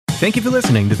Thank you for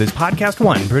listening to this Podcast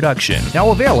One production. Now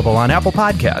available on Apple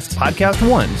Podcasts, Podcast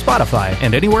One, Spotify,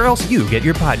 and anywhere else you get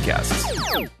your podcasts.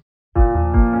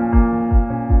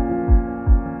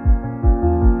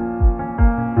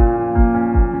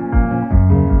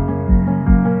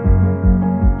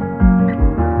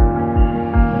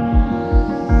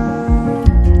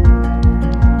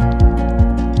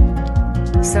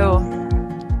 So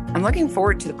I'm looking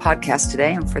forward to the podcast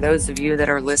today. And for those of you that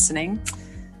are listening,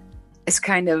 it's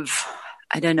kind of,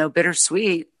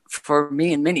 bittersweet for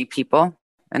me and many people.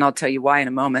 And I'll tell you why in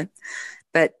a moment.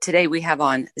 But today we have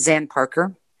on Xan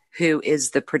Parker, who is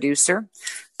the producer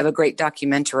of a great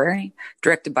documentary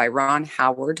directed by Ron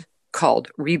Howard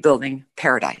called Rebuilding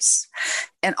Paradise.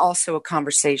 And also a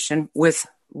conversation with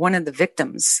one of the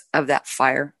victims of that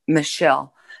fire,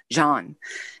 Michelle Xan.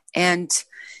 And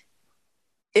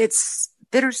it's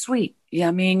bittersweet. Yeah,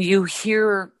 I mean, you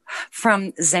hear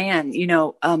from Xan,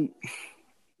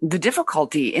 the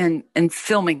difficulty in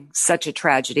filming such a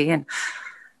tragedy. And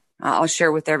I'll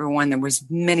share with everyone, there was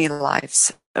many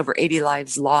lives, over 80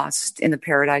 lives lost in the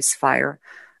Paradise Fire,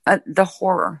 the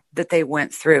horror that they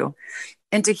went through.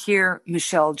 And to hear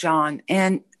Michelle Xan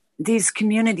and these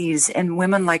communities and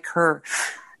women like her,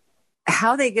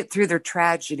 how they get through their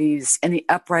tragedies and the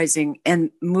uprising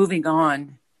and moving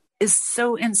on is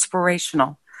so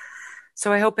inspirational.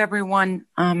 So I hope everyone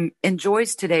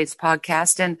enjoys today's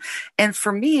podcast. And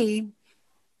for me,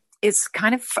 it's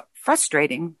kind of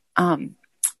frustrating in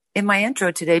my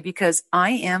intro today because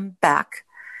I am back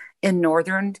in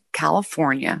Northern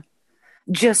California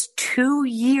just 2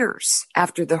 years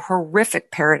after the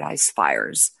horrific Paradise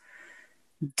fires,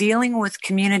 dealing with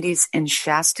communities in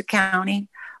Shasta County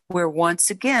where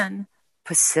once again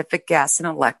Pacific Gas and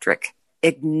Electric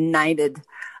ignited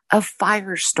a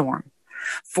firestorm.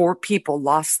 4 people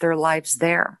lost their lives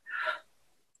there.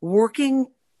 Working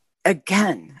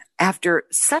again after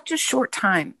such a short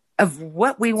time of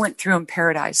what we went through in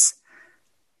Paradise.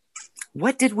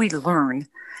 What did we learn?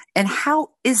 And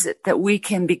how is it that we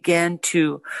can begin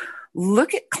to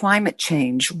look at climate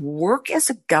change, work as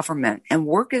a government, and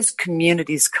work as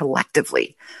communities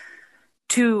collectively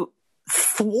to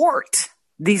thwart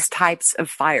these types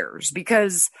of fires?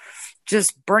 Because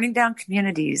just burning down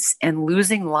communities and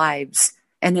losing lives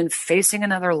and then facing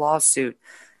another lawsuit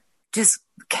just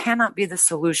cannot be the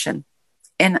solution.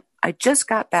 And I just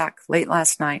got back late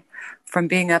last night from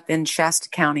being up in Shasta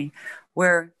County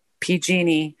where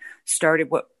PG&E started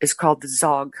what is called the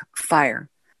Zog fire.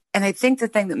 And I think the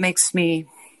thing that makes me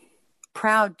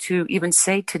proud to even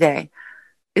say today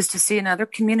is to see another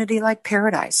community like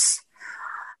Paradise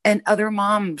and other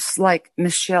moms like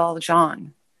Michelle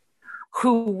Xan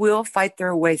who will fight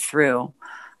their way through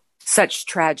such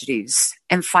tragedies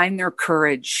and find their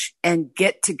courage and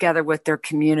get together with their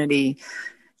community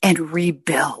and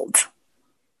rebuild.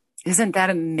 Isn't that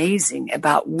amazing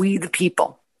about we the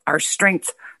people, our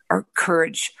strength, our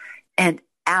courage, and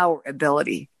our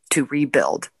ability to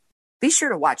rebuild? Be sure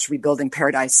to watch Rebuilding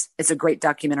Paradise. It's a great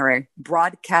documentary.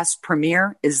 Broadcast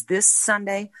premiere is this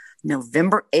Sunday,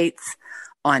 November 8th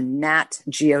on Nat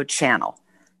Geo Channel,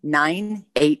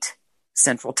 9/8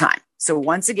 Central Time. So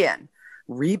once again,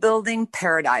 Rebuilding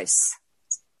Paradise.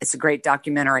 It's a great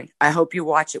documentary. I hope you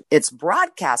watch it. Its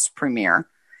broadcast premiere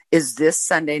is this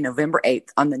Sunday, November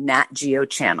 8th on the Nat Geo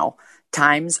Channel.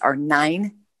 Times are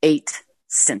 9/8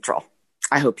 Central.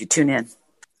 I hope you tune in.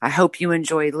 I hope you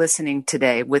enjoy listening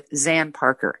today with Xan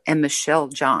Parker and Michelle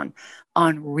Xan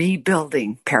on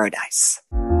Rebuilding Paradise.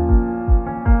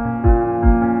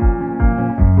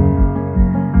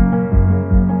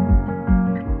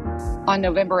 On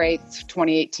November 8th,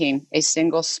 2018, a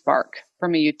single spark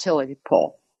from a utility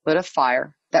pole lit a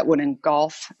fire that would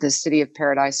engulf the city of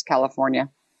Paradise, California.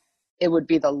 It would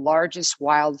be the largest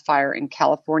wildfire in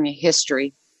California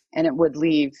history, and it would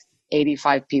leave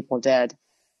 85 people dead.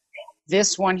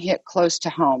 This one hit close to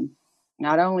home,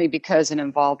 not only because it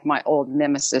involved my old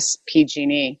nemesis,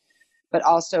 PG&E, but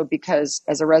also because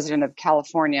as a resident of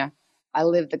California, I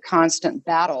lived the constant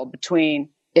battle between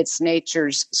its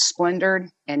nature's splendor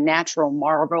and natural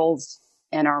marvels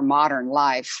and our modern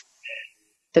life.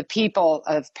 The people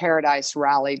of Paradise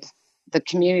rallied. The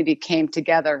community came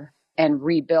together and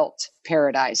rebuilt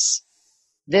Paradise.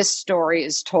 This story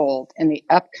is told in the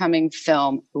upcoming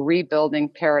film Rebuilding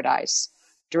Paradise,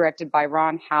 directed by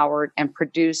Ron Howard and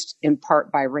produced in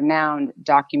part by renowned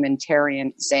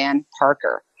documentarian Xan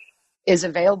Parker. Is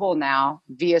available now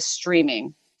via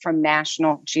streaming from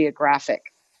National Geographic.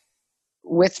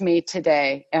 With me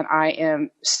today, and I am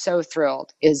so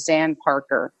thrilled, is Xan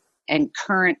Parker and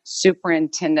current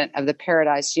superintendent of the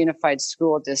Paradise Unified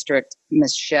School District,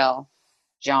 Michelle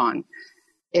Xan.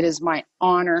 It is my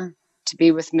honor to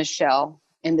be with Michelle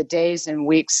in the days and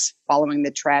weeks following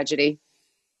the tragedy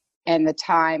and the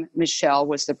time Michelle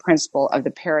was the principal of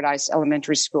the Paradise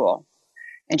Elementary School.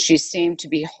 And she seemed to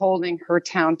be holding her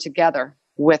town together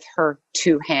with her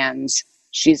two hands.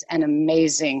 She's an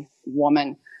amazing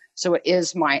woman. So it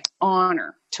is my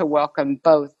honor to welcome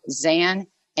both Xan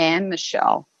and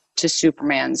Michelle to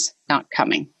Superman's Not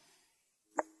Coming.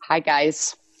 Hi,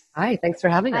 guys. Hi, thanks for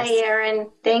having us. Hi, Erin.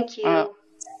 Thank you.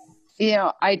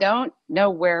 I don't know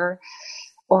where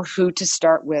or who to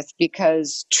start with,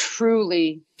 because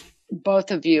truly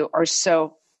both of you are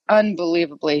so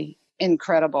unbelievably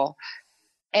incredible.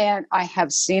 And I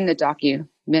have seen the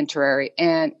documentary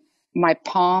and my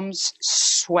palms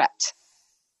sweat.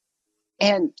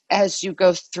 And as you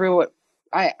go through it,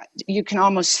 you can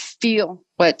almost feel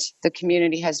what the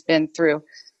community has been through.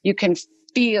 You can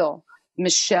feel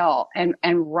Michelle and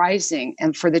rising,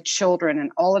 and for the children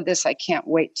and all of this, I can't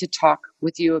wait to talk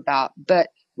with you about. But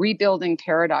rebuilding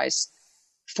Paradise,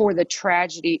 for the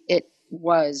tragedy it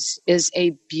is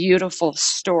a beautiful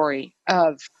story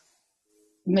of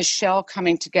Michelle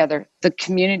coming together, the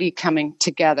community coming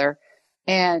together.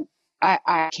 And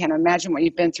I can't imagine what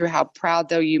you've been through, how proud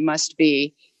though you must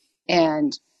be,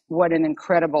 and what an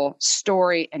incredible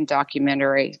story and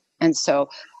documentary. And so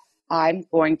I'm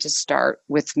going to start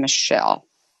with Michelle.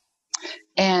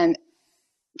 And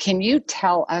can you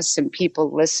tell us and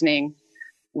people listening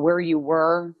where you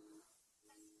were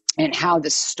and how the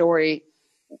story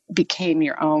became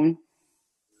your own?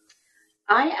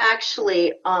 I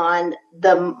actually, on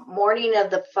the morning of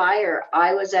the fire,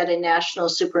 I was at a national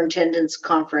superintendent's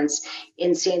conference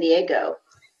in San Diego.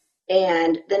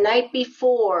 And the night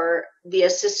before, the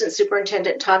assistant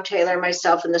superintendent, Tom Taylor,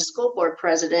 myself, and the school board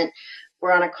president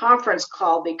were on a conference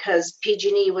call because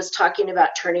PG&E was talking about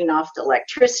turning off the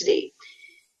electricity.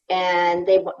 And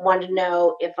they wanted to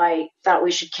know if I thought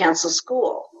we should cancel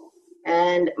school.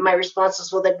 And my response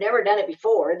was, well, they've never done it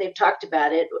before. They've talked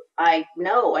about it. I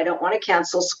don't want to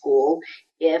cancel school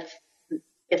if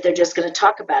they're just going to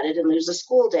talk about it and lose a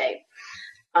school day,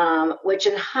 which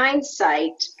in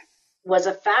hindsight was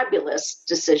a fabulous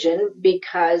decision,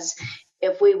 because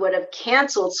if we would have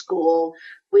canceled school,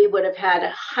 we would have had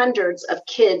hundreds of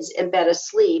kids in bed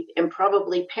asleep and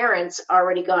probably parents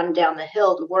already gone down the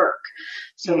hill to work.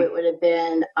 So it would have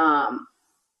been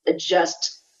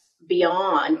just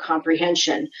beyond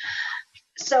comprehension.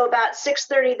 So about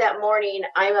 6:30 that morning,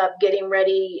 I'm up getting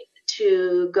ready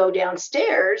to go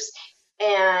downstairs,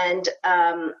 and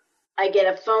I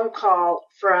get a phone call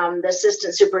from the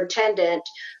assistant superintendent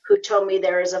who told me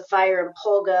there is a fire in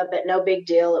Polga, but no big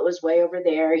deal. It was way over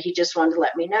there. He just wanted to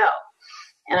let me know.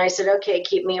 And I said, okay,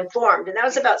 keep me informed. And that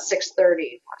was about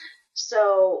 6:30.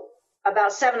 So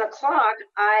about 7 o'clock,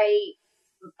 I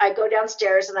go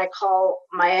downstairs and I call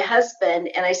my husband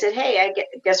and I said, hey,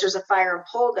 I guess there's a fire in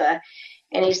Polga.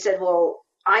 And he said, well,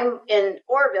 I'm in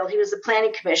Oroville. He was the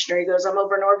planning commissioner. He goes, I'm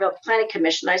over in Oroville planning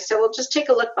commission. I said, well, just take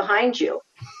a look behind you.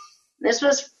 This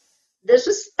was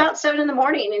about 7 in the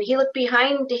morning, and he looked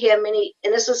behind him,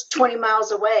 and this was 20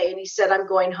 miles away, and he said, I'm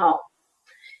going home.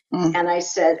 And I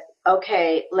said,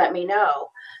 okay, let me know.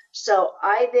 So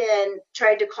I then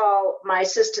tried to call my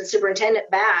assistant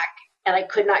superintendent back, and I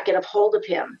could not get a hold of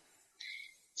him.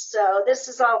 So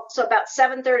about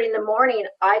 7:30 in the morning,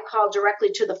 I called directly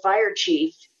to the fire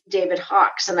chief, David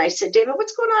Hawks, and I said, David,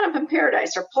 what's going on up in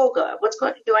Paradise or Polga?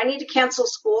 Do I need to cancel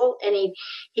school? And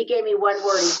he gave me one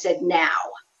word. He said, now.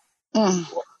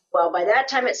 Well, by that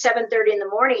time at 7:30 in the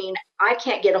morning, I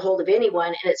can't get a hold of anyone,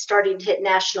 and it's starting to hit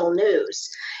national news.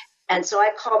 And so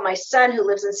I called my son who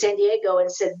lives in San Diego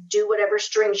and said, do whatever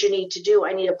strings you need to do.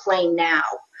 I need a plane now.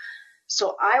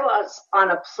 So I was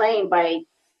on a plane by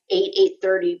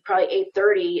 8:30, probably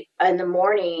 8:30 in the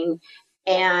morning,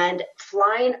 and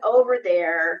flying over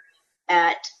there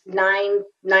at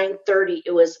 9:30.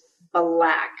 It was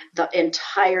black, the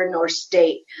entire North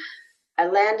State. I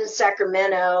landed in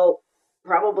Sacramento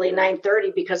probably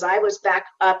 9:30 because I was back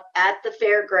up at the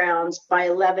fairgrounds by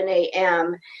 11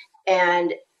 a.m.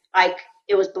 and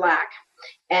it was black,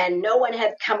 and no one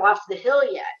had come off the hill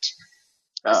yet.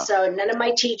 Oh. So none of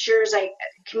my teachers,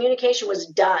 communication was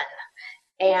done,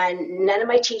 and none of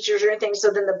my teachers or anything. So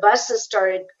then the buses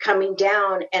started coming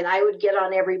down, and I would get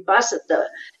on every bus at the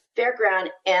fairground,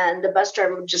 and the bus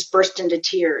driver would just burst into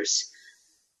tears.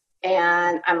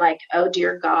 And I'm like, oh,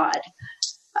 dear God.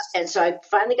 And so I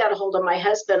finally got a hold of my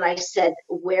husband. I said,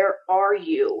 where are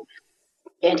you?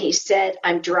 And he said,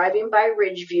 I'm driving by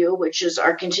Ridgeview, which is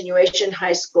our continuation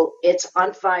high school. It's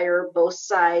on fire, both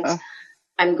sides.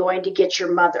 I'm going to get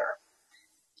your mother.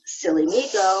 Silly me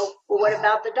go, well, what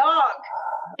about the dog?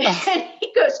 And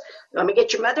he goes, "You want me to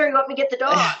get your mother or you want me to get the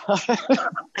dog?"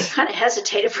 I kind of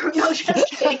hesitated for no, just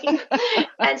kidding.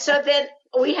 And so then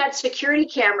we had security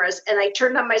cameras, and I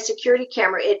turned on my security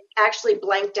camera. It actually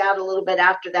blanked out a little bit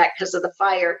after that because of the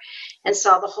fire, and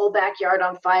saw the whole backyard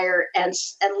on fire, and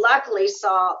luckily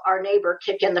saw our neighbor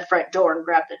kick in the front door and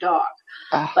grab the dog.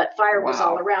 But fire was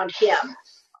all around him.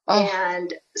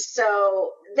 And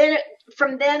so then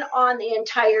from then on, the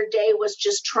entire day was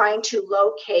just trying to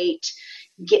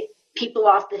get people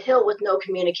off the hill with no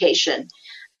communication,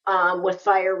 with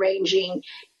fire ranging.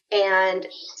 And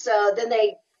so then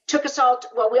they took us all,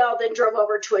 we all then drove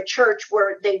over to a church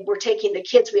where they were taking the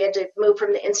kids. We had to move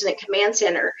from the incident command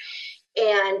center.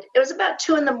 And it was about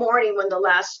 2 a.m. when the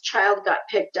last child got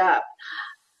picked up.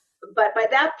 But by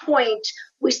that point,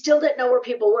 we still didn't know where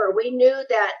people were. We knew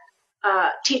that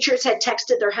teachers had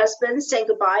texted their husbands saying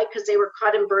goodbye because they were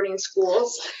caught in burning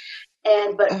schools.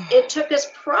 But it took us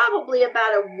probably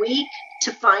about a week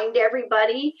to find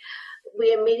everybody.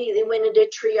 We immediately went into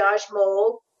triage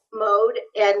mode.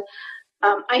 And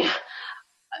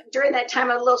during that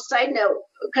time, a little side note,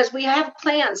 because we have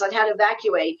plans on how to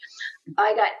evacuate.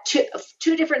 I got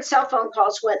two different cell phone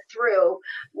calls went through.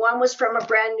 One was from a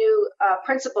brand new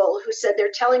principal who said,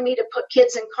 "They're telling me to put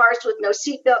kids in cars with no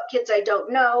seatbelt, kids I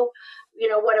don't know.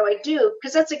 What do I do?"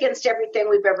 Because that's against everything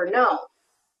we've ever known.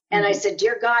 And I said,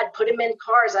 "Dear God, put them in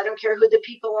cars. I don't care who the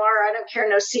people are. I don't care,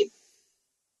 no seat."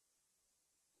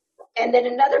 And then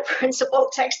another principal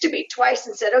texted me twice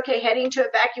and said, "Okay, heading to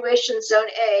evacuation zone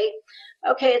A.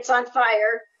 Okay, it's on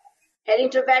fire. Heading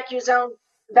to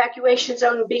evacuation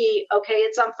zone B. Okay,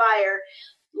 it's on fire."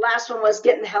 Last one was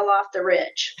getting the hell off the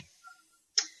ridge.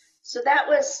 So that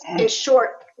was, in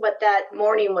short, what that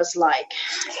morning was like.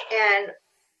 And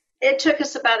it took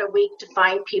us about a week to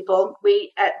find people.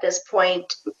 We, at this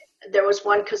point, there was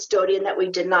one custodian that we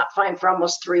did not find for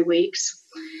almost 3 weeks.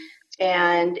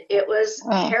 And it was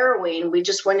harrowing. We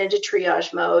just went into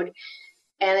triage mode.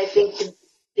 And I think the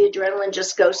adrenaline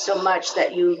just goes so much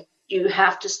that you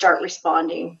have to start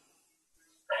responding.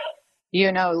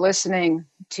 Listening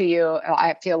to you,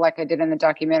 I feel like I did in the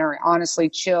documentary, honestly,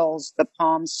 chills, the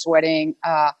palms sweating.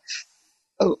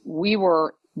 We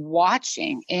were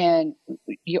watching, and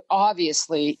you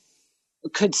obviously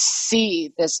could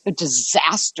see this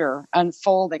disaster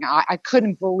unfolding. I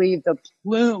couldn't believe the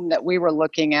plume that we were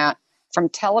looking at from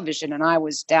television, and I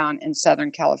was down in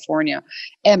Southern California,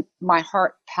 and my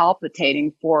heart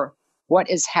palpitating for what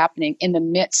is happening in the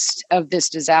midst of this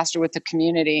disaster with the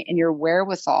community, and your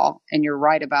wherewithal, and you're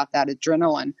right about that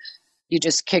adrenaline. You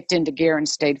just kicked into gear and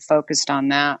stayed focused on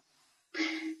that.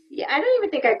 Yeah, I don't even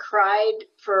think I cried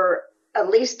for at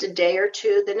least a day or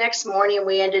two. The next morning,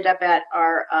 we ended up at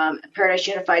our Paradise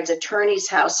Unified's attorney's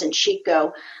house in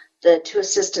Chico, the 2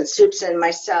 assistant soups and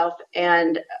myself,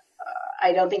 and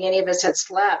I don't think any of us had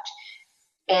slept.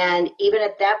 And even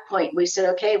at that point, we said,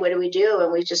 "Okay, what do we do?"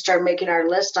 And we just started making our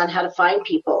list on how to find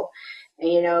people.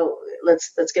 And,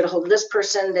 let's get a hold of this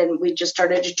person. Then we just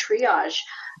started to triage.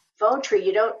 Phone tree,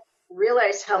 you don't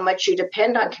realize how much you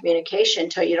depend on communication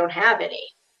until you don't have any.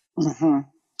 Mm-hmm.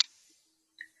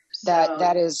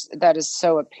 That is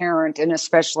so apparent, and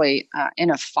especially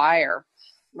in a fire.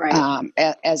 Right.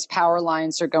 As power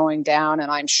lines are going down,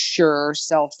 and I'm sure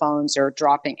cell phones are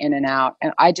dropping in and out.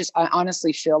 And I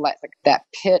honestly feel like that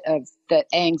pit of the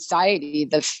anxiety,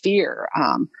 the fear,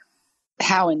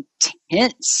 how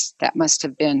intense that must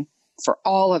have been for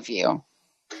all of you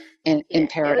in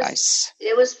Paradise.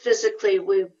 It was physically,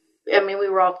 we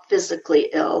were all physically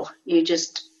ill.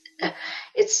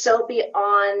 It's so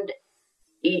beyond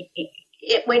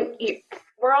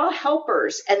we're all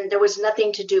helpers, and there was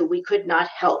nothing to do. We could not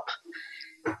help.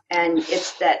 And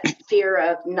it's that fear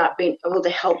of not being able to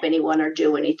help anyone or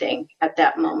do anything at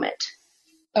that moment.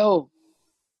 Oh,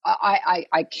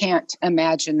 I can't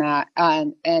imagine that.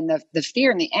 And the fear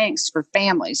and the angst for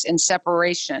families and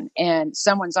separation, and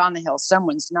someone's on the hill,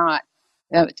 someone's not.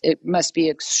 It must be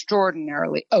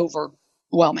extraordinarily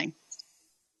overwhelming.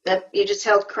 That you just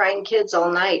held crying kids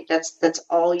all night. That's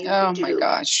all you could do. Oh my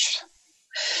gosh.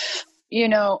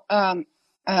 Xan,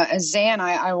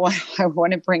 I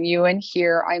want to bring you in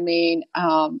here. I mean,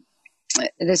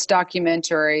 this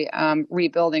documentary,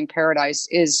 Rebuilding Paradise,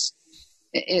 it's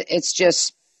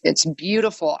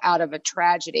beautiful out of a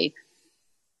tragedy.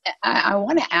 I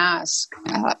want to ask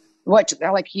what,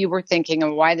 like you were thinking,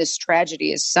 of why this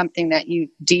tragedy is something that you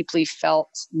deeply felt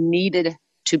needed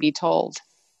to be told.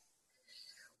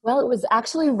 Well, it was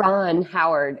actually Ron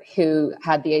Howard who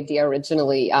had the idea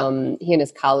originally. He and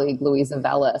his colleague, Louisa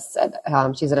Vellis,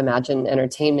 she's at Imagine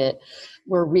Entertainment,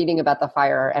 were reading about the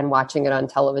fire and watching it on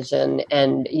television.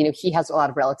 And, he has a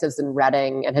lot of relatives in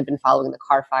Reading and had been following the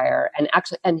car fire.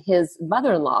 And his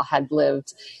mother-in-law had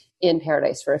lived in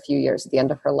Paradise for a few years at the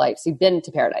end of her life. So he'd been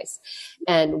to Paradise.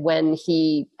 And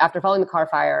after following the car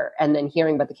fire and then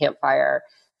hearing about the campfire,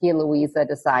 he and Louisa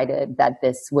decided that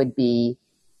this would be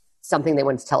something they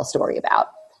wanted to tell a story about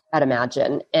at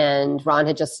Imagine. And Ron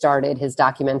had just started his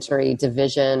documentary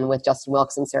division with Justin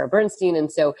Wilkes and Sarah Bernstein.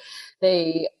 And so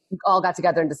they all got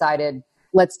together and decided,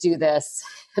 let's do this.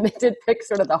 And they did pick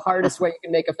sort of the hardest way you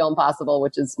can make a film possible,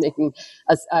 which is making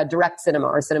a direct cinema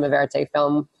or cinema verite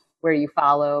film where you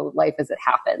follow life as it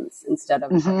happens instead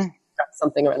of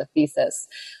something around a thesis.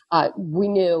 We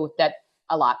knew that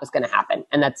a lot was going to happen.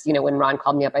 And that's, when Ron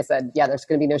called me up, I said, yeah, there's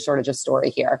going to be no shortage of story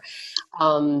here.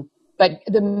 But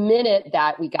the minute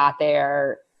that we got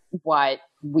there, what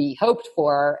we hoped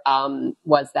for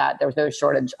was that there was no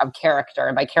shortage of character.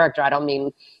 And by character, I don't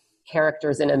mean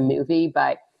characters in a movie,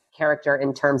 but character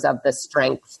in terms of the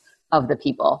strength of the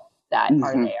people that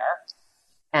are there.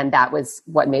 And that was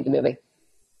what made the movie.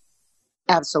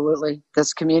 Absolutely.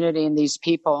 This community and these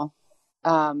people,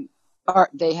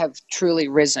 they have truly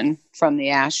risen from the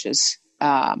ashes.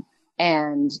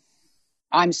 And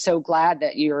I'm so glad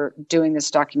that you're doing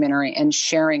this documentary and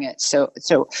sharing it. So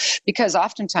because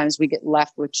oftentimes we get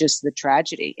left with just the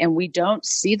tragedy and we don't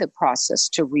see the process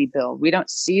to rebuild. We don't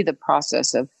see the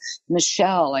process of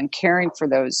Michelle and caring for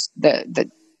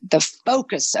the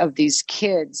focus of these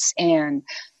kids and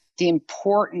the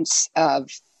importance of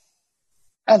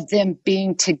them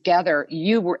being together.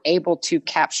 You were able to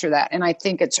capture that. And I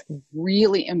think it's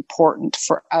really important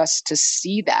for us to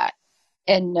see that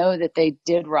and know that they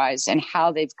did rise and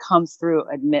how they've come through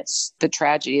amidst the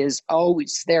tragedy is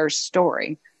always their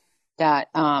story, that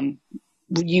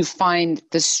you find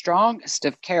the strongest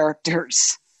of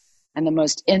characters and the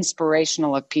most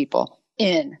inspirational of people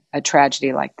in a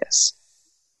tragedy like this.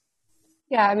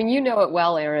 Yeah, I mean, you know it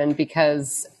well, Erin,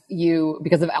 because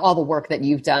of all the work that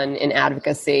you've done in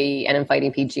advocacy and in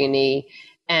fighting PG&E.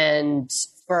 And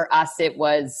for us, it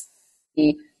was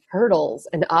the hurdles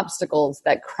and obstacles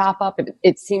that crop up.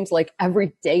 It seems like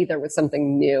every day there was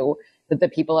something new that the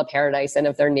people of Paradise and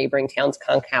of their neighboring towns,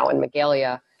 Concow and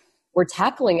Magalia, were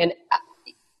tackling. And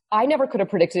I never could have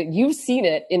predicted it. You've seen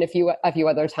it in a few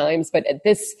other times, but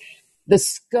the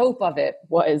scope of it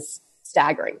was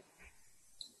staggering.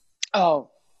 Oh,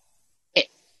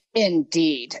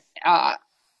 indeed.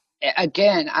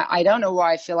 Again, I don't know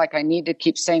why I feel like I need to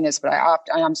keep saying this, but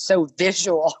I'm so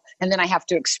visual, and then I have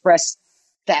to express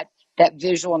that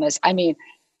visualness. I mean,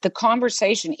 the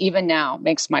conversation even now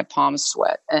makes my palms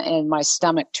sweat and my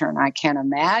stomach turn. I can't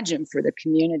imagine for the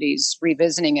communities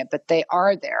revisiting it, but they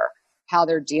are there, how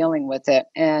they're dealing with it.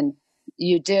 And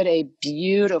you did a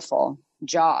beautiful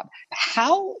job.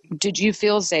 How did you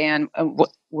feel, Xan,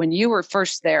 when you were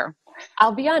first there?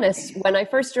 I'll be honest, when I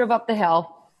first drove up the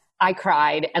hill, I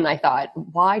cried and I thought,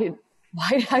 why did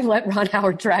I let Ron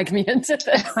Howard drag me into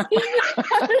this?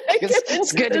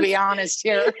 It's good to be honest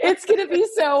here. It's going to be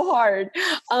so hard.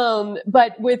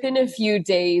 But within a few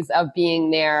days of being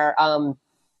there,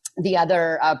 the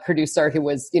other producer who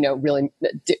was, really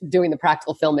doing the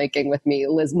practical filmmaking with me,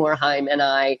 Liz Morheim, and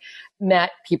I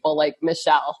met people like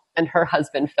Michelle and her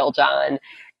husband, Phil John,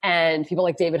 and people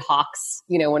like David Hawkes,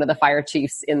 one of the fire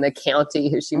chiefs in the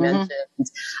county who she mentioned,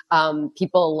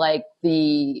 people like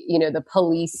the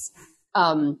police,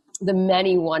 the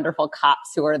many wonderful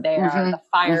cops who are there, the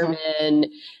firemen,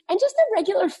 and just the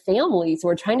regular families who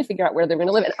are trying to figure out where they're going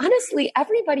to live. And honestly,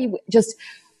 everybody just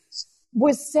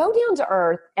was so down to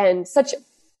earth and such,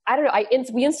 I don't know,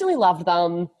 we instantly loved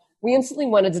them. We instantly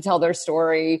wanted to tell their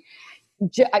story.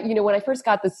 When I first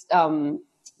got this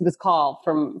call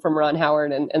from Ron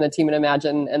Howard and the team at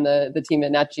Imagine and the team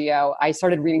at Nat Geo, I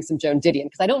started reading some Joan Didion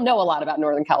because I don't know a lot about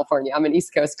Northern California. I'm an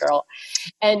East Coast girl.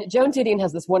 And Joan Didion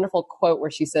has this wonderful quote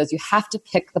where she says, you have to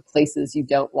pick the places you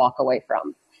don't walk away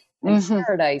from. And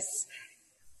Paradise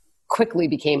quickly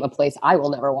became a place I will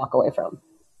never walk away from.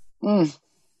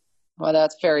 Well,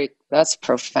 that's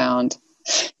profound.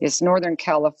 Yes, Northern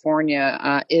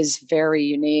California is very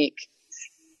unique.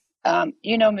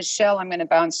 Michelle, I'm going to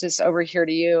bounce this over here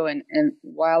to you. And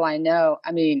while I know,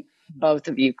 both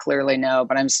of you clearly know,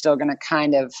 but I'm still going to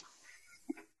kind of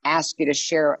ask you to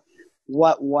share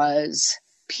what was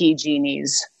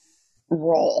PG&E's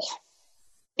role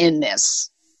in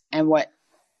this and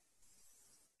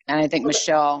I think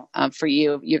Michelle, for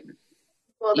you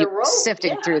the role,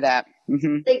 sifting through that.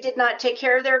 They did not take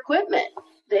care of their equipment.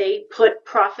 they put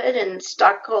profit in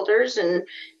stockholders, and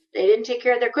they didn't take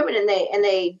care of their equipment, and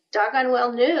they doggone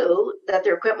well knew that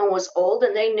their equipment was old,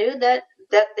 and they knew that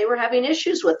they were having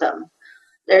issues with them.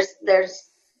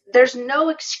 There's no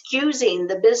excusing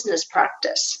the business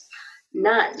practice,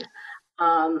 none.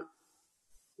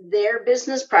 Their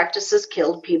business practices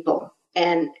killed people,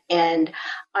 and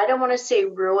I don't want to say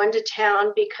ruined a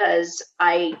town, because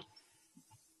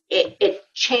it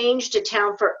changed a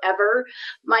town forever.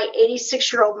 My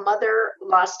 86-year-old mother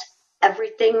lost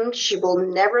everything. She will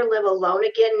never live alone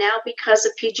again now because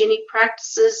of PG&E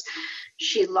practices.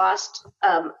 She lost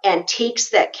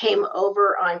antiques that came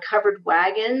over on covered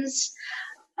wagons.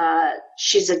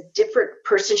 She's a different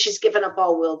person. She's given up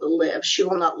all will to live. She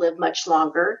will not live much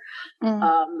longer.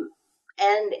 And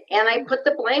I put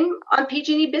the blame on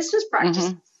PG&E business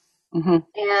practices. Mm-hmm.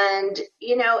 And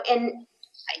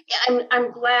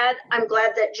I'm glad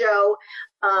that Joe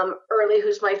Early,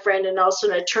 who's my friend and also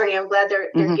an attorney, I'm glad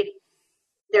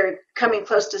they're coming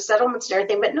close to settlements and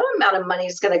everything. But no amount of money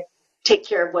is going to take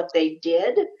care of what they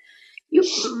did.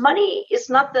 Money is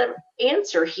not the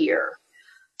answer here.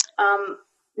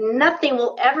 Nothing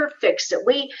will ever fix it.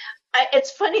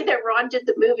 It's funny that Ron did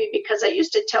the movie, because I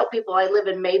used to tell people I live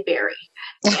in Mayberry,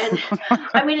 and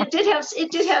I mean, it did have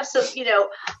some,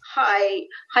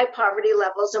 high poverty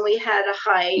levels, and we had a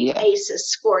high ACEs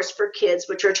scores for kids,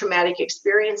 which are traumatic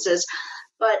experiences,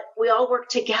 but we all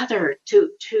worked together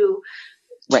to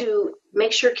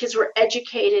make sure kids were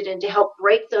educated and to help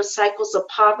break those cycles of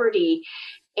poverty.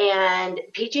 And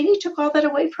PG&E took all that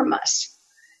away from us,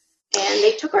 and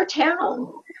they took our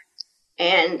town,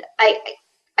 and I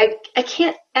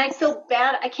feel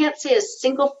bad. I can't say a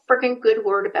single freaking good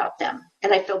word about them,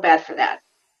 and I feel bad for that,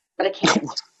 but I can't.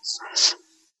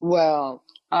 Well,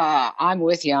 I'm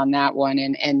with you on that one,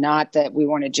 and not that we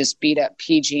want to just beat up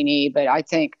PG&E, but I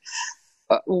think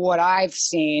what I've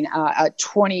seen, a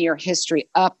 20-year history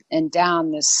up and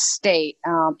down this state,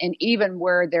 and even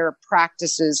where their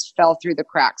practices fell through the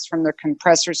cracks, from their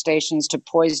compressor stations to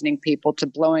poisoning people to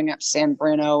blowing up San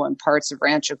Bruno and parts of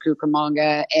Rancho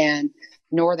Cucamonga and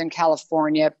Northern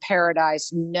California,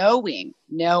 Paradise, knowing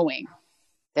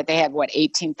that they had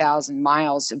 18,000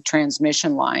 miles of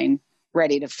transmission line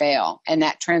ready to fail. And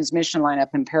that transmission line up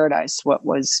in Paradise, what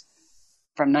was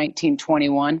from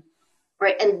 1921?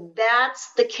 Right. And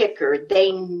that's the kicker.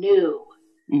 They knew.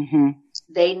 Mm-hmm.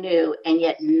 They knew, and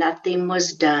yet nothing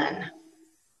was done.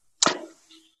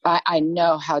 I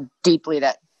know how deeply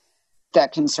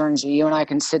that concerns you. You and I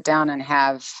can sit down and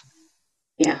have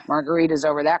margaritas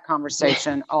over that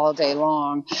conversation all day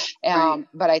long. Right.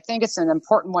 But I think it's an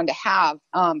important one to have,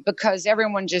 because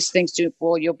everyone just thinks,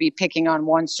 well, you'll be picking on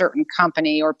one certain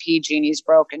company or PG&E's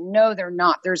broken. No, they're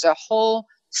not. There's a whole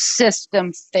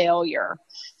system failure.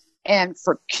 And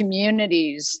for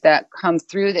communities that come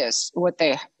through this, what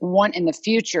they want in the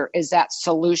future is that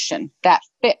solution, that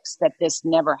fix, that this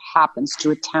never happens to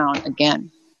a town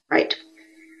again. Right.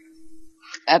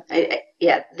 I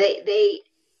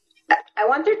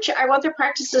want their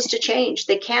practices to change.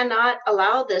 They cannot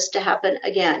allow this to happen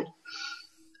again,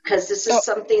 because this is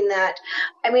something that,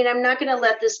 I'm not going to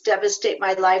let this devastate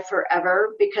my life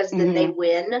forever, because then they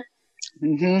win.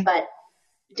 Mm-hmm. But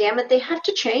damn it, they have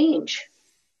to change.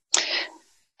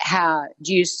 How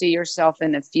do you see yourself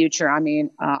in the future?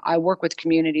 I work with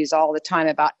communities all the time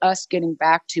about us getting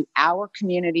back to our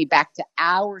community, back to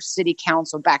our city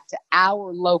council, back to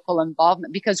our local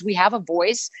involvement, because we have a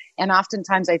voice. And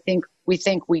oftentimes I think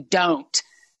we don't.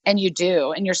 And you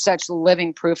do. And you're such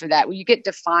living proof of that. When you get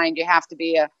defined, you have to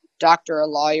be a doctor, a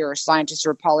lawyer, or a scientist,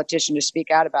 or a politician to speak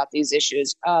out about these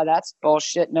issues. Oh, that's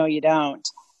bullshit. No, you don't.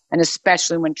 And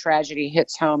especially when tragedy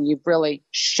hits home, you've really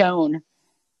shown,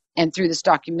 and through this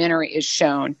documentary is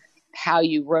shown, how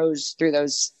you rose through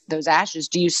those ashes.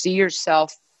 Do you see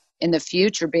yourself in the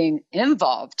future being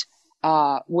involved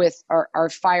with our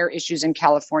fire issues in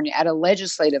California at a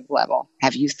legislative level?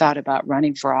 Have you thought about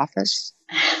running for office?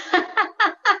 Look at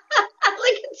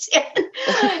Jen.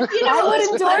 I would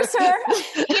endorse her.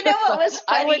 You know what was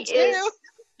funny is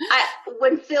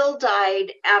when Phil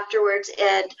died afterwards,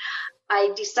 and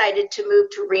I decided to move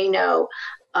to Reno,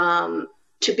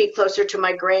 to be closer to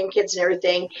my grandkids and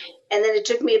everything. And then it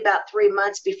took me about 3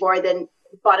 months before I then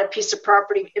bought a piece of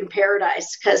property in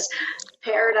Paradise, because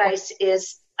Paradise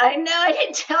is, I know, I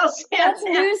didn't tell Sam. That's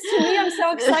news to me. I'm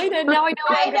so excited. Now I know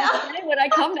what I'm going to say when I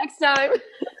come next time.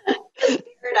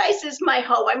 Paradise is my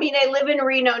home. I live in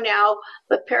Reno now,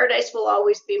 but Paradise will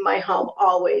always be my home,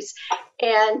 always.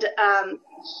 And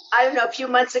I don't know, a few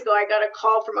months ago, I got a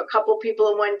call from a couple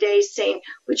people in one day saying,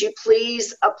 would you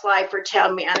please apply for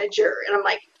town manager? And I'm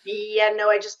like, yeah, no,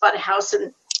 I just bought a house.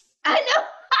 And I know.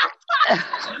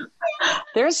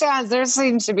 There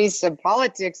seems to be some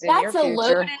politics in your future. That's a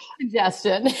loaded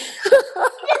suggestion. I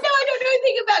don't know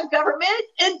anything about government,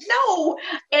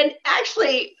 and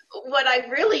actually, what I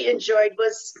really enjoyed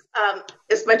was,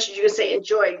 as much as you can say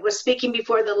enjoyed, was speaking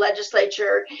before the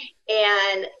legislature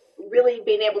and really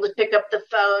being able to pick up the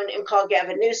phone and call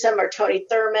Gavin Newsom or Tony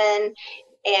Thurmond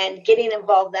and getting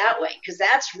involved that way, because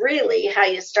that's really how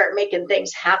you start making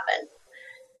things happen.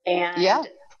 And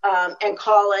and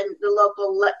calling the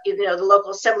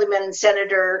local assemblyman and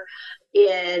senator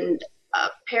in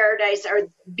Paradise or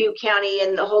Butte County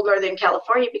and the whole Northern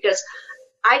California, because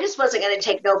I just wasn't going to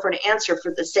take no for an answer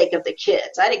for the sake of the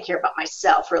kids. I didn't care about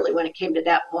myself really when it came to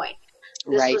that point.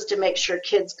 This was to make sure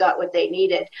kids got what they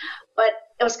needed. But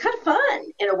it was kind of fun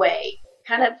in a way,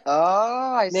 kind of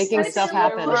making stuff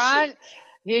happen. Right.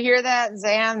 You hear that,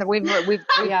 Xan? We've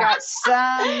got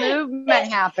some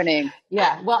movement happening.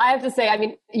 Yeah. Well, I have to say, I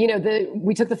mean,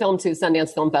 we took the film to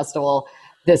Sundance Film Festival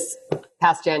this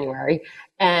past January,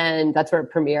 and that's where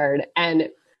it premiered. And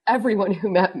everyone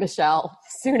who met Michelle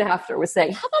soon after was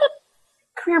saying, "How about a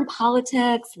career in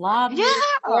politics, lobbying,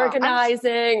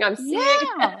 organizing? I'm seeing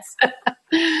this."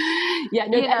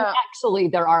 And actually,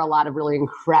 there are a lot of really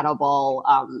incredible.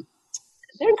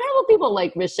 They're incredible people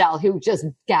like Michelle who just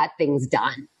got things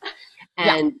done.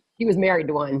 And he was married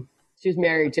to one. She was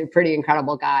married to a pretty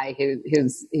incredible guy who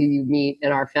you meet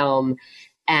in our film.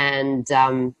 And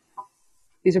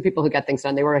these are people who get things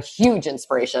done. They were a huge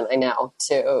inspiration, I know,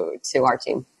 to our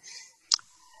team.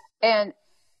 And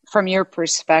from your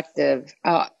perspective,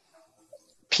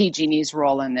 PG&E's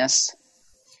role in this,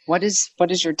 what is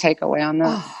your takeaway on that?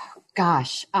 Oh,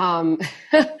 gosh. I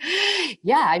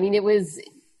mean, it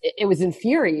was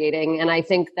infuriating. And I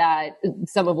think that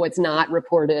some of what's not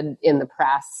reported in the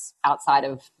press outside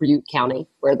of Butte County,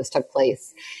 where this took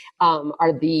place,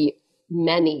 are the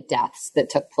many deaths that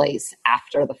took place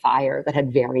after the fire that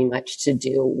had very much to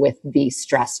do with the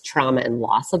stress, trauma, and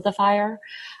loss of the fire.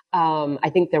 I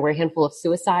think there were a handful of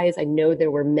suicides. I know there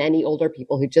were many older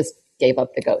people who just gave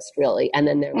up the ghost, really. And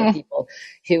then there were people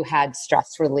who had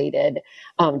stress-related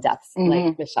deaths,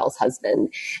 like Michelle's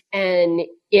husband. And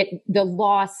the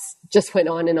loss just went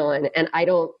on. And I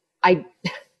don't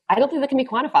think that can be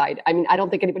quantified. I mean, I don't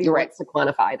think anybody wants to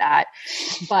quantify that.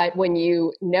 But when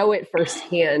you know it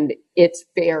firsthand, it's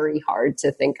very hard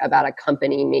to think about a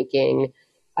company making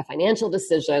a financial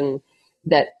decision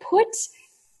that puts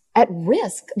at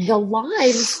risk the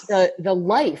lives, the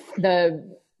life,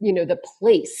 the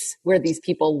place where these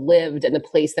people lived and the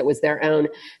place that was their own,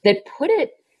 that put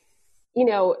it,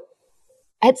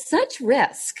 at such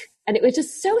risk. And it was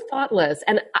just so thoughtless.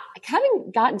 And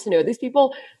having gotten to know these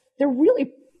people, they're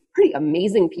really pretty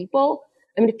amazing people.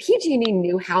 I mean, if PG&E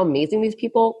knew how amazing these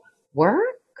people were,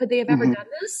 could they have ever done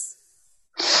this?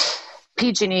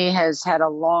 PG&E has had a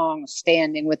long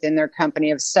standing within their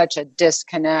company of such a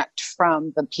disconnect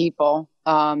from the people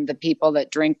that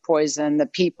drink poison, the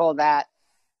people that,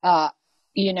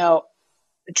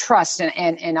 trust.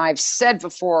 And I've said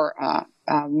before,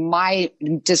 my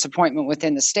disappointment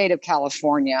within the state of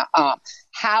California,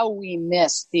 how we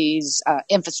miss these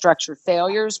infrastructure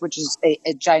failures, which is a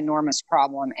ginormous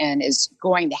problem and is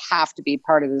going to have to be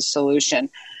part of the solution.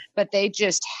 But they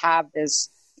just have this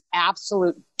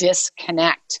absolute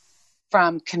disconnect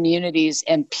from communities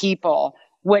and people,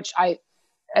 which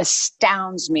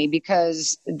astounds me,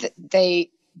 because they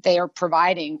are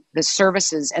providing the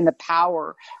services and the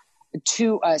power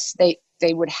to us. They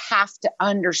would have to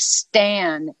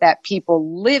understand that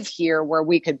people live here where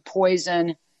we could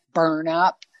poison, burn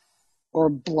up, or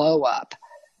blow up.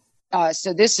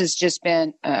 So this has just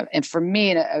been, and for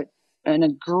me, an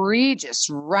egregious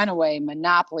runaway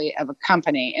monopoly of a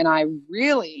company. And I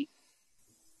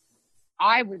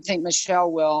would think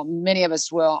Michelle will, many of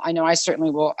us will, I know I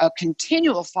certainly will, a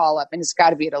continual follow-up, and it's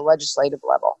got to be at a legislative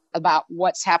level, about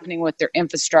what's happening with their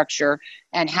infrastructure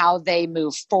and how they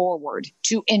move forward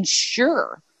to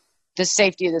ensure the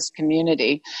safety of this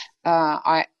community.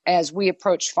 As we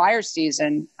approach fire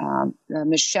season,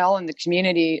 Michelle and the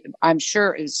community, I'm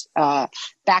sure, is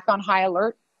back on high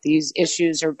alert. These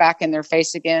issues are back in their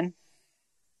face again,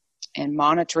 and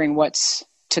monitoring what's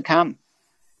to come.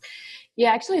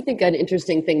 Yeah, actually, I think an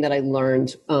interesting thing that I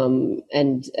learned,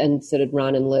 and so did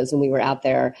Ron and Liz when we were out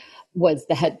there, was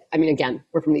again,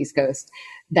 we're from the East Coast,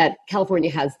 that California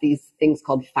has these things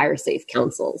called fire safe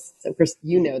councils. So of course,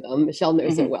 you know them. Michelle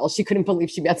knows it well. She couldn't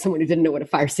believe she met someone who didn't know what a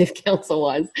fire safe council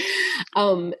was.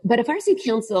 But a fire safe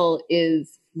council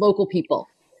is local people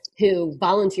who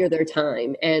volunteer their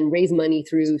time and raise money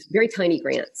through very tiny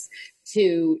grants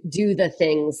to do the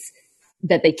things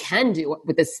that they can do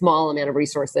with this small amount of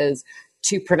resources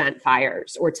to prevent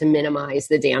fires or to minimize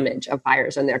the damage of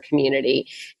fires in their community.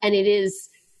 And it's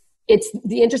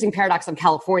the interesting paradox of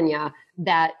California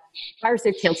that fire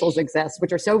safe councils exist,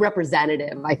 which are so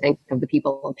representative, I think, of the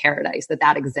people of Paradise,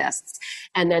 that exists.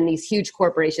 And then these huge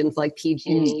corporations like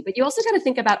PG&E. But you also got to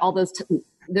think about all those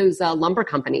lumber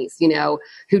companies,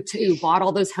 who bought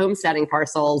all those homesteading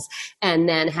parcels and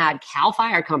then had CAL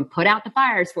FIRE come put out the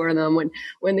fires for them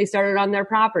when they started on their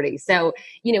property. So,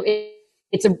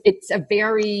 it's a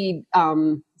very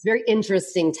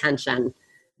interesting tension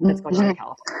that's going on in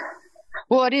California.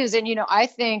 Well, it is. And, I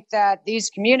think that these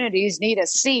communities need a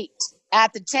seat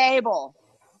at the table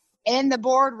in the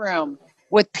boardroom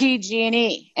with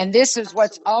PG&E. And this is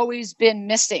what's always been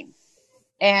missing.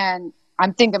 And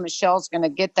I'm thinking Michelle's going to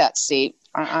get that seat.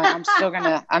 I'm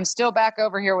still back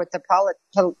over here with the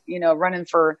running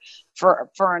for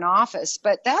an office.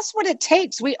 But that's what it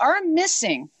takes. We are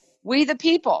missing, we the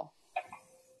people,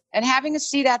 and having a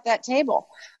seat at that table.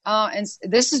 And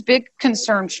this is big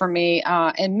concern for me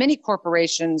and many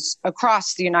corporations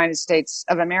across the United States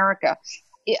of America.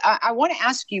 I want to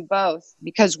ask you both,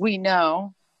 because we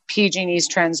know PG&E's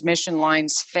transmission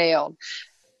lines failed.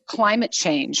 Climate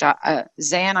change.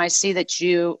 Xan, I see that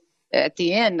you, at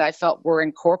the end, I felt were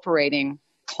incorporating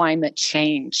climate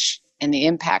change and the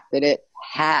impact that it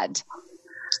had.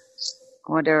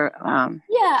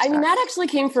 That actually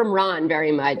came from Ron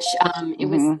very much. It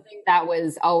was something that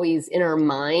was always in our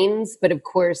minds, but of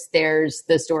course there's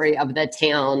the story of the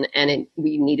town, and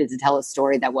we needed to tell a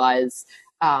story that was,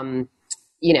 sort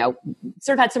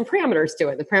of had some parameters to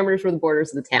it. The parameters were the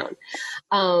borders of the town.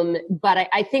 But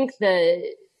I think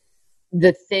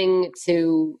the thing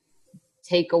to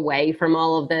take away from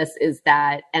all of this is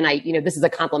that, and this is a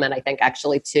compliment, I think,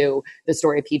 actually, to the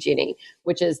story of PG&E,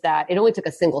 which is that it only took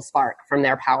a single spark from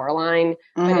their power line,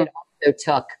 but it also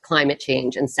took climate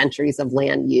change and centuries of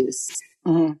land use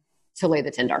to lay the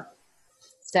tinder.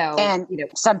 So, and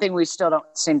something we still don't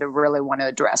seem to really want to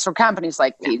address, or companies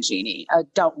like PG&E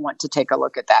don't want to take a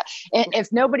look at that. And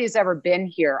if nobody's ever been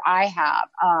here, I have,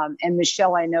 and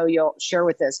Michelle, I know you'll share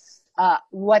with us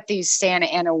what these Santa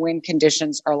Ana wind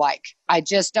conditions are like. I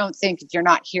just don't think, if you're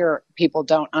not here, people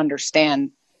don't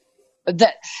understand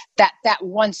that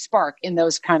one spark in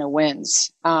those kind of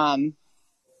winds.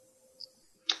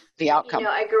 The outcome.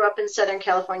 I grew up in Southern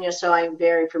California, so I'm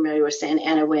very familiar with Santa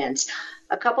Ana winds.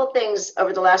 A couple things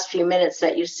over the last few minutes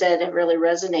that you said have really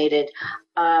resonated.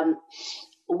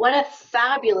 What a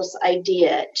fabulous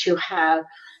idea to have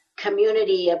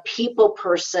community, a people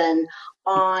person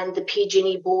on the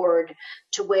PG&E board,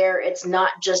 to where it's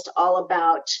not just all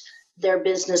about their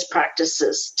business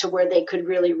practices, to where they could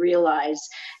really realize,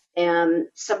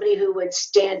 somebody who would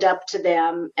stand up to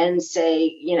them and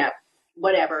say,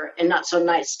 whatever, in not so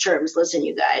nice terms, listen,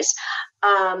 you guys.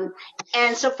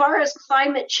 And so far as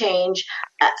climate change,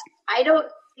 I don't,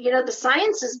 the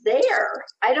science is there.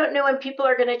 I don't know when people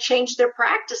are going to change their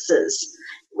practices.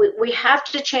 We have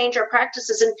to change our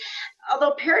practices. And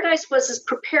although Paradise was as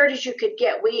prepared as you could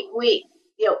get, we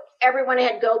everyone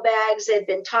had go bags. They'd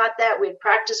been taught that. We'd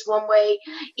practiced one way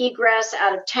egress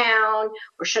out of town.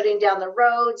 We're shutting down the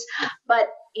roads. But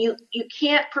you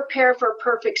can't prepare for a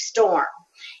perfect storm.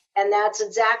 And that's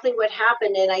exactly what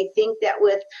happened. And I think that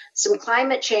with some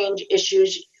climate change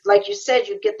issues, like you said,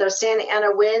 you get those Santa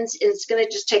Ana winds, and it's going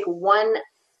to just take one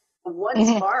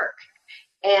spark.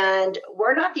 And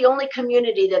we're not the only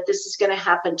community that this is going to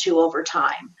happen to over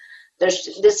time.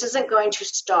 This isn't going to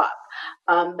stop.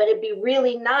 But it'd be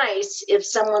really nice if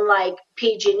someone like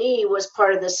PG&E was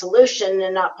part of the solution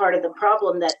and not part of the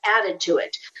problem that added to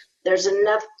it. There's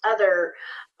enough other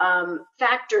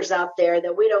factors out there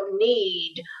that we don't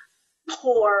need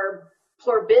poor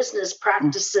business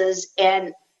practices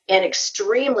and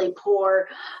extremely poor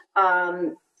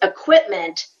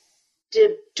equipment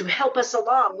to help us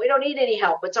along. We don't need any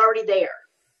help. It's already there.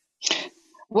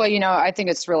 Well, I think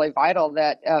it's really vital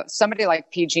that somebody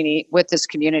like PG&E with this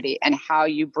community, and how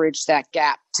you bridge that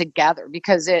gap together,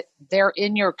 because they're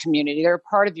in your community, they're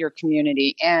part of your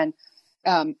community. And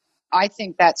I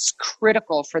think that's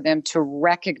critical for them to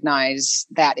recognize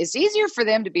that. It's easier for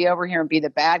them to be over here and be the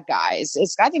bad guys.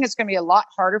 I think it's going to be a lot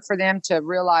harder for them to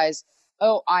realize,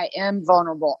 oh, I am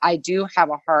vulnerable. I do have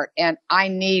a heart, and I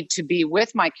need to be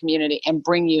with my community and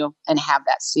bring you and have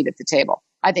that seat at the table.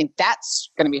 I think that's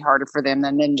going to be harder for them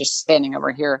than just standing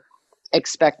over here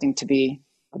expecting to be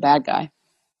a bad guy.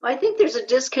 I think there's a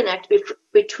disconnect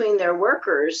between their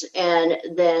workers and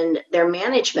then their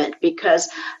management, because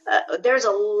there's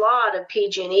a lot of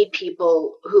PG&E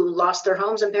people who lost their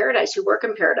homes in Paradise, who work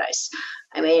in Paradise.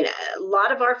 I mean, a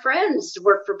lot of our friends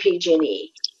work for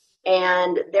PG&E,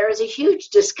 and there is a huge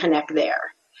disconnect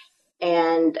there.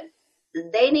 And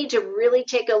they need to really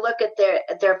take a look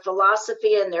at their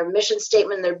philosophy and their mission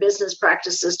statement and their business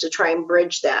practices to try and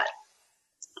bridge that.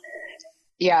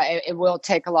 Yeah, it will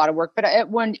take a lot of work. But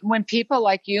when people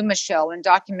like you, Michelle, and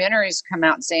documentaries come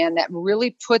out, Xan, that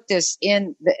really put this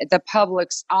in the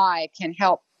public's eye, can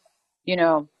help,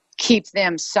 keep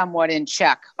them somewhat in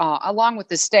check, along with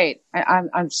the state.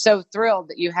 I'm so thrilled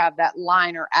that you have that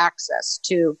line or access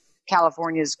to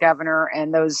California's governor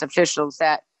and those officials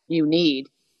that you need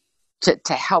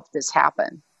to help this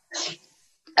happen.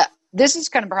 This is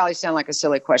going to probably sound like a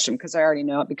silly question because I already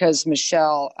know it, because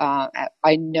Michelle,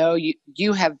 I know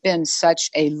you have been such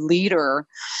a leader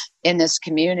in this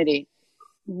community.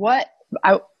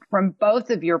 From both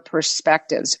of your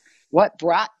perspectives, what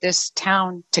brought this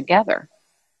town together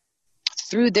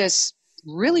through this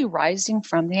really rising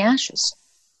from the ashes?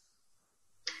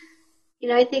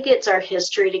 I think it's our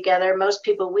history together. Most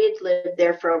people, we had lived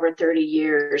there for over 30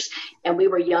 years, and we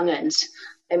were young'uns.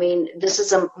 I mean, this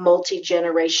is a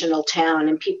multi-generational town,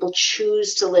 and people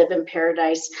choose to live in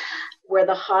Paradise, where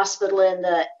the hospital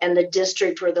and the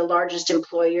district were the largest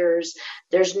employers.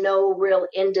 There's no real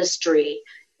industry.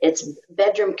 It's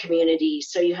bedroom community,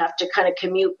 so you have to kind of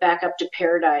commute back up to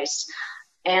Paradise.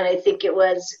 And I think it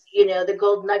was, the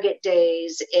Gold Nugget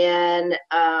days and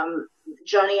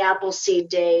Johnny Appleseed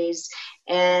days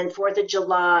and 4th of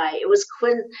July. It was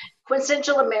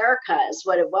quintessential America is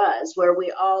what it was, where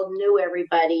we all knew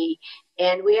everybody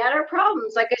and we had our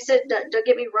problems. Like I said, don't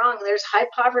get me wrong, there's high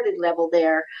poverty level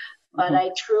there, but I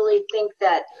truly think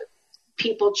that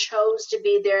people chose to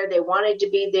be there. They wanted to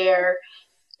be there.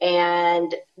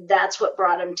 And that's what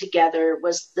brought them together,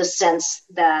 was the sense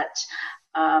that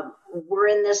we're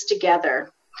in this together.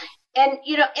 And,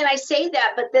 and I say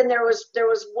that, but then there's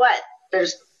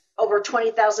over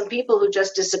 20,000 people who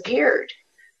just disappeared.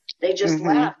 They just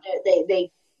left.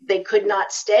 They could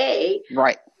not stay.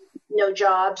 Right. No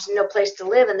jobs, no place to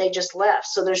live, and they just left.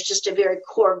 So there's just a very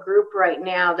core group right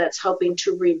now that's hoping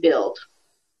to rebuild.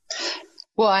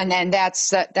 Well, and then that's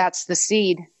the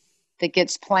seed that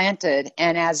gets planted.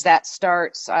 And as that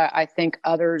starts, I think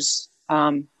others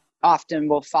often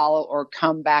will follow or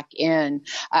come back in.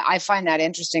 I find that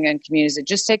interesting in communities. It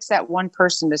just takes that one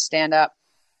person to stand up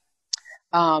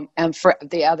and for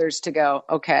the others to go,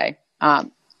 okay,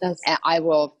 I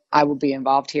will be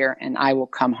involved here and I will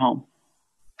come home.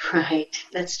 Right.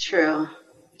 That's true.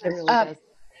 It really does.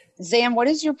 Xan, what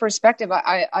is your perspective?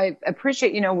 I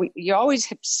appreciate, you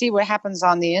always see what happens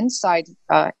on the inside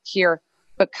here,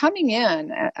 but coming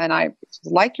in, and I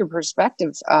like your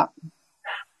perspective,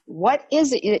 what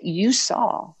is it that you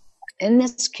saw in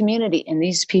this community, in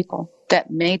these people, that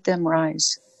made them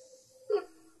rise?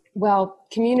 Well,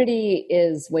 community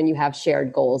is when you have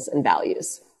shared goals and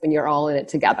values, when you're all in it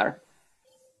together.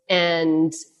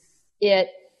 And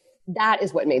that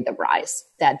is what made them rise,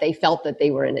 that they felt that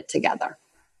they were in it together.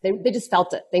 They just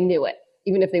felt it. They knew it,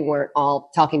 even if they weren't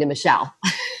all talking to Michelle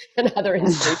and other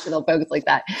inspirational folks like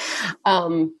that.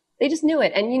 They just knew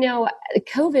it. And,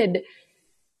 COVID,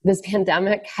 this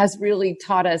pandemic, has really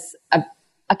taught us a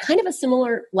kind of a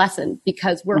similar lesson,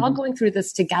 because we're all going through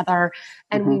this together,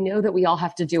 and we know that we all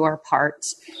have to do our part,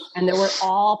 and that we're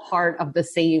all part of the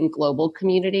same global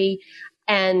community.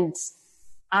 And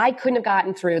I couldn't have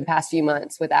gotten through the past few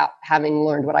months without having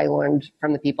learned what I learned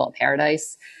from the people at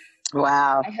Paradise.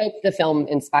 Wow. I hope the film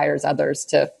inspires others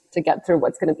to get through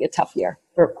what's going to be a tough year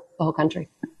for the whole country.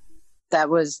 That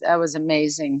was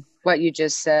amazing what you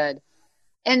just said.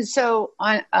 And so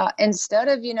instead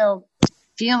of,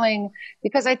 feeling,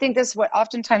 because I think this is what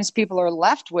oftentimes people are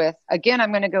left with. Again,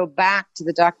 I'm going to go back to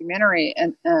the documentary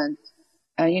and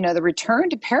the Return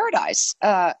to Paradise,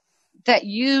 that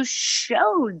you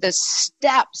showed the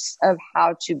steps of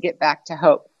how to get back to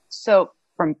hope. So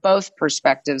from both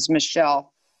perspectives,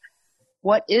 Michelle,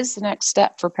 what is the next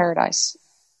step for Paradise?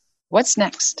 What's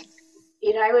next?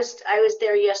 I was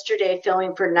there yesterday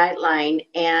filming for Nightline,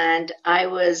 and I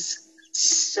was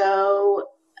so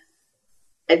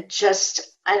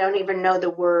I don't even know the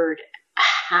word,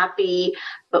 happy,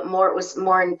 but it was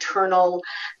more internal.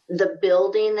 The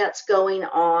building that's going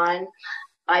on,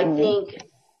 I think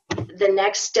the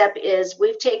next step is,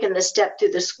 we've taken the step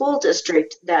through the school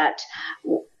district that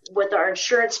with our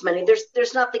insurance money,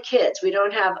 there's not the kids. We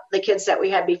don't have the kids that we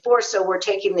had before. So we're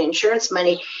taking the insurance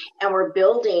money and we're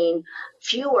building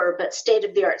fewer but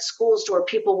state-of-the-art schools to where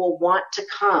people will want to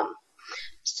come.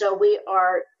 So we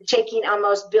are taking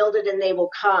almost build it and they will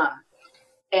come.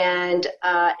 And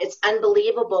it's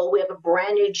unbelievable. We have a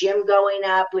brand new gym going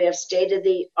up. We have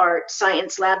state-of-the-art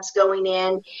science labs going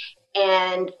in.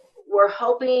 And we're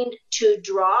hoping to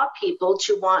draw people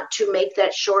to want to make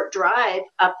that short drive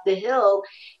up the hill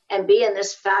and be in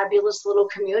this fabulous little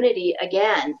community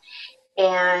again.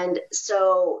 And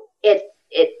so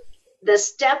the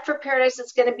step for Paradise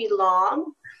is going to be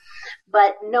long,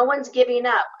 but no one's giving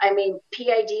up. I mean,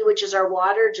 PID, which is our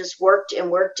water, just worked and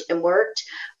worked and worked.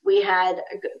 We had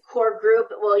a core group,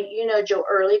 well, Joe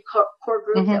Early, core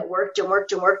group that worked and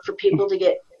worked and worked for people to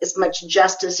get as much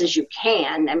justice as you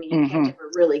can. I mean, you can't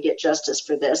ever really get justice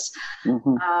for this.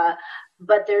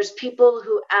 But there's people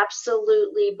who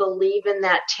absolutely believe in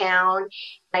that town.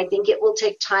 I think it will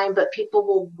take time, but people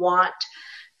will want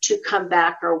to come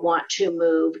back or want to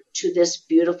move to this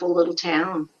beautiful little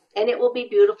town. And it will be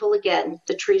beautiful again.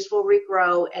 The trees will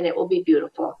regrow and it will be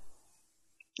beautiful.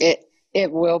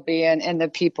 It will be, and the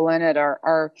people in it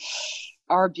are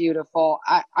beautiful.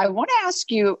 I want to ask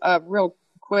you real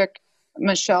quick,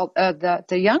 Michelle,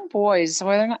 the young boys,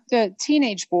 well, they're not the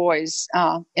teenage boys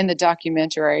in the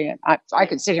documentary. I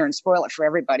could sit here and spoil it for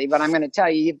everybody, but I'm going to tell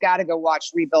you, you've got to go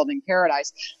watch Rebuilding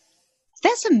Paradise.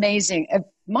 That's amazing.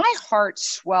 My heart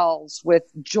swells with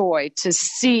joy to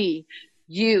see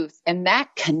youth and that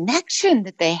connection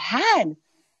that they had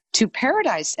to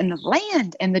paradise and the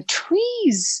land and the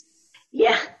trees.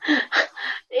 Yeah,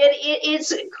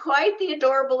 it's quite the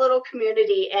adorable little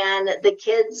community, and the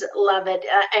kids love it.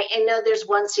 I know there's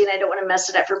one scene, I don't want to mess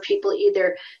it up for people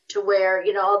either, to where,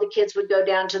 all the kids would go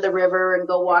down to the river and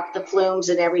go walk the flumes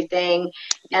and everything.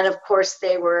 And of course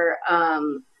they were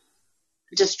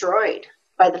destroyed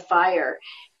by the fire,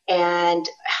 and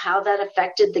how that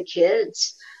affected the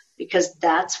kids, because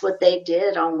that's what they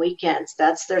did on weekends.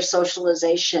 That's their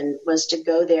socialization, was to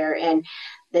go there. And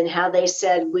then how they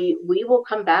said, we will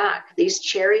come back. These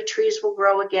cherry trees will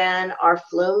grow again. Our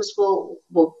flumes will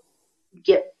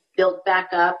get built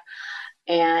back up.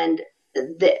 And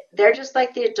they're just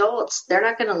like the adults. They're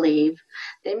not going to leave.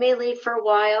 They may leave for a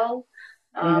while,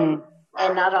 and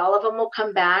not all of them will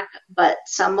come back, but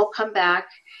some will come back,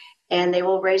 and they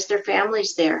will raise their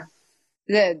families there.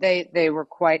 They were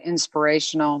quite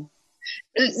inspirational.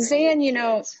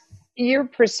 Xan, your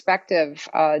perspective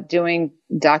doing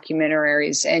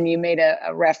documentaries, and you made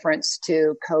a reference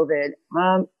to COVID.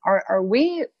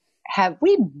 Have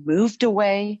we moved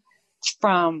away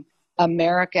from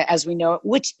America as we know it,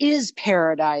 which is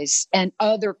paradise, and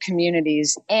other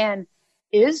communities? And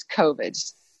is COVID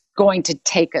going to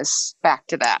take us back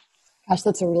to that? Gosh,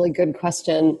 that's a really good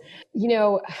question.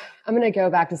 I'm going to go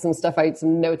back to some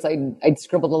notes I'd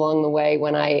scribbled along the way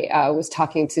when I was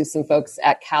talking to some folks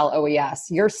at Cal OES.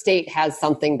 Your state has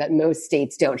something that most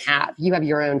states don't have. You have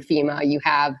your own FEMA. You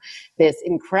have this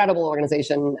incredible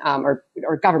organization or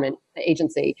government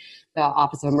agency, the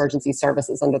Office of Emergency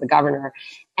Services under the governor.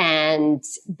 And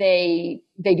they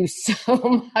do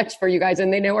so much for you guys,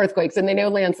 and they know earthquakes, and they know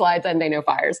landslides, and they know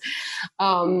fires.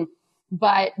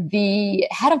 But the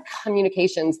head of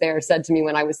communications there said to me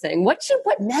when I was saying, what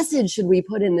message should we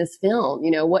put in this film?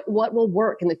 What will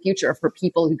work in the future for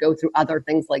people who go through other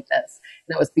things like this?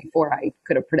 And that was before I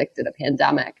could have predicted a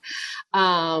pandemic.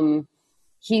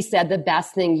 He said the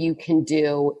best thing you can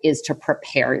do is to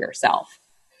prepare yourself.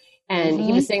 And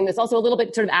he was saying this also a little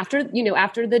bit sort of after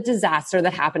the disaster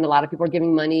that happened, a lot of people are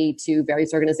giving money to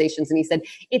various organizations. And he said,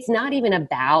 it's not even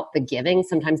about the giving.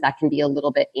 Sometimes that can be a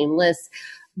little bit aimless,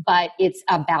 but it's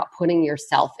about putting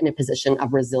yourself in a position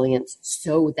of resilience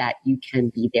so that you can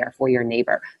be there for your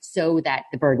neighbor, so that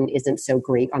the burden isn't so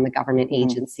great on the government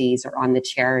agencies or on the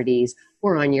charities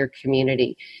or on your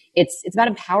community. It's about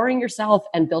empowering yourself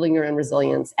and building your own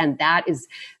resilience. And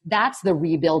that's the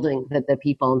rebuilding that the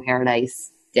people in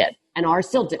Paradise did and are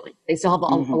still doing. They still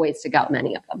have a ways to go,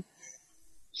 many of them.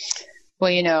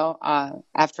 Well,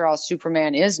 after all,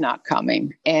 Superman is not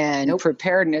coming, and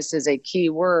preparedness is a key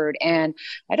word. And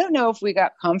I don't know if we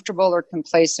got comfortable or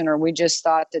complacent, or we just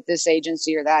thought that this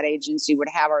agency or that agency would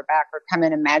have our back or come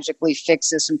in and magically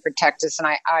fix us and protect us.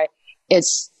 And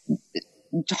it's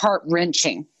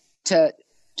heart-wrenching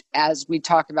as we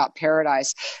talk about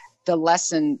Paradise, the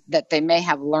lesson that they may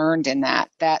have learned in that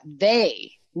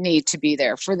they need to be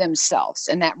there for themselves,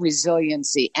 and that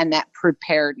resiliency and that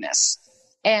preparedness.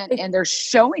 And they're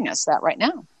showing us that right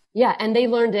now. Yeah. And they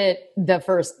learned it the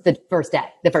first day,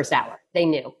 the first hour. They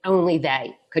knew only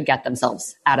they could get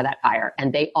themselves out of that fire.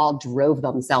 And they all drove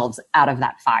themselves out of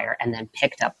that fire and then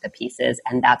picked up the pieces.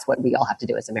 And that's what we all have to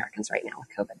do as Americans right now with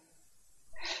COVID.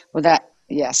 Well,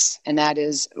 yes. And that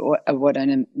is what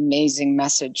an amazing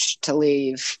message to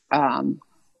leave.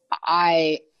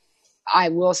 I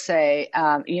will say,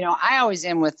 I always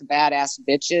am with the badass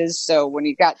bitches. So when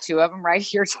you got two of them right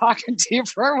here talking to you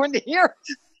for everyone to hear,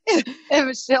 And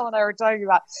Michelle and I were talking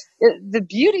about the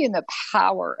beauty and the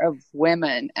power of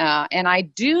women. And I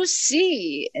do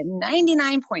see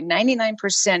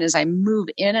 99.99% as I move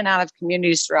in and out of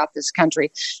communities throughout this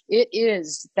country, it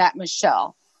is that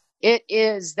Michelle. It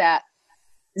is that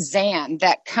Xan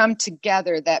that come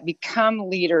together, that become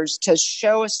leaders to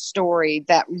show a story,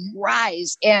 that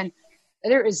rise. And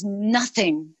there is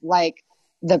nothing like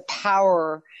the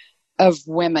power of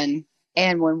women.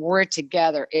 And when we're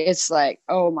together, it's like,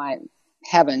 oh my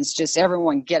heavens, just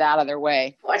everyone get out of their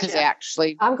way. Because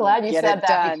actually, I'm glad you said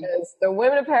that because the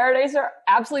women of Paradise are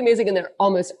absolutely amazing. And they're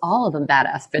almost all of them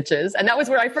badass bitches. And that was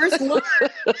where I first learned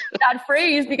that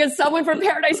phrase because someone from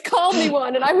Paradise called me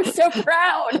one and I was so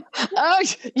proud. Oh,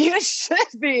 you should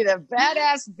be. The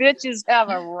badass bitches have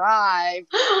arrived.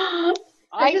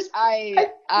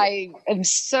 I am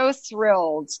so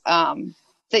thrilled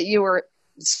that you were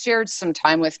shared some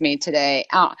time with me today.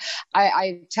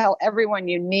 I tell everyone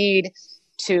you need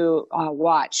to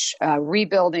watch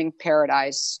Rebuilding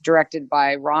Paradise, directed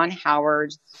by Ron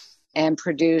Howard and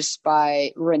produced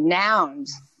by renowned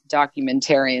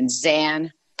documentarian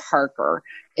Xan Parker.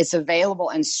 It's available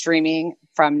and streaming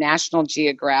from National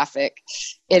Geographic.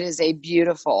 It is a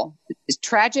beautiful, it's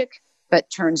tragic, but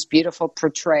turns beautiful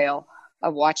portrayal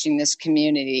of watching this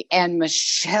community. And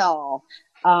Michelle,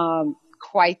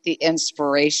 quite the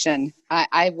inspiration.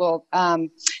 I will,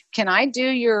 can I do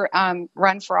your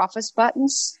run for office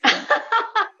buttons?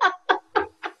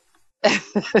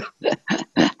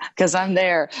 Because I'm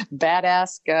there.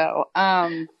 Badass go.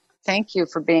 Thank you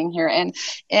for being here.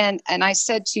 And I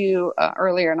said to you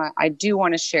earlier, and I do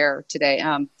want to share today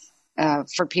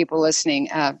for people listening,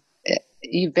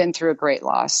 you've been through a great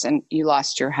loss and you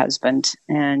lost your husband,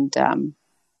 and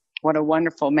what a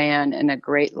wonderful man and a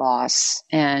great loss.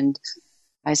 And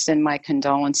I send my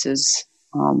condolences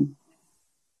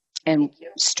and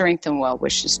strength and well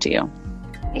wishes to you.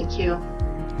 Thank you.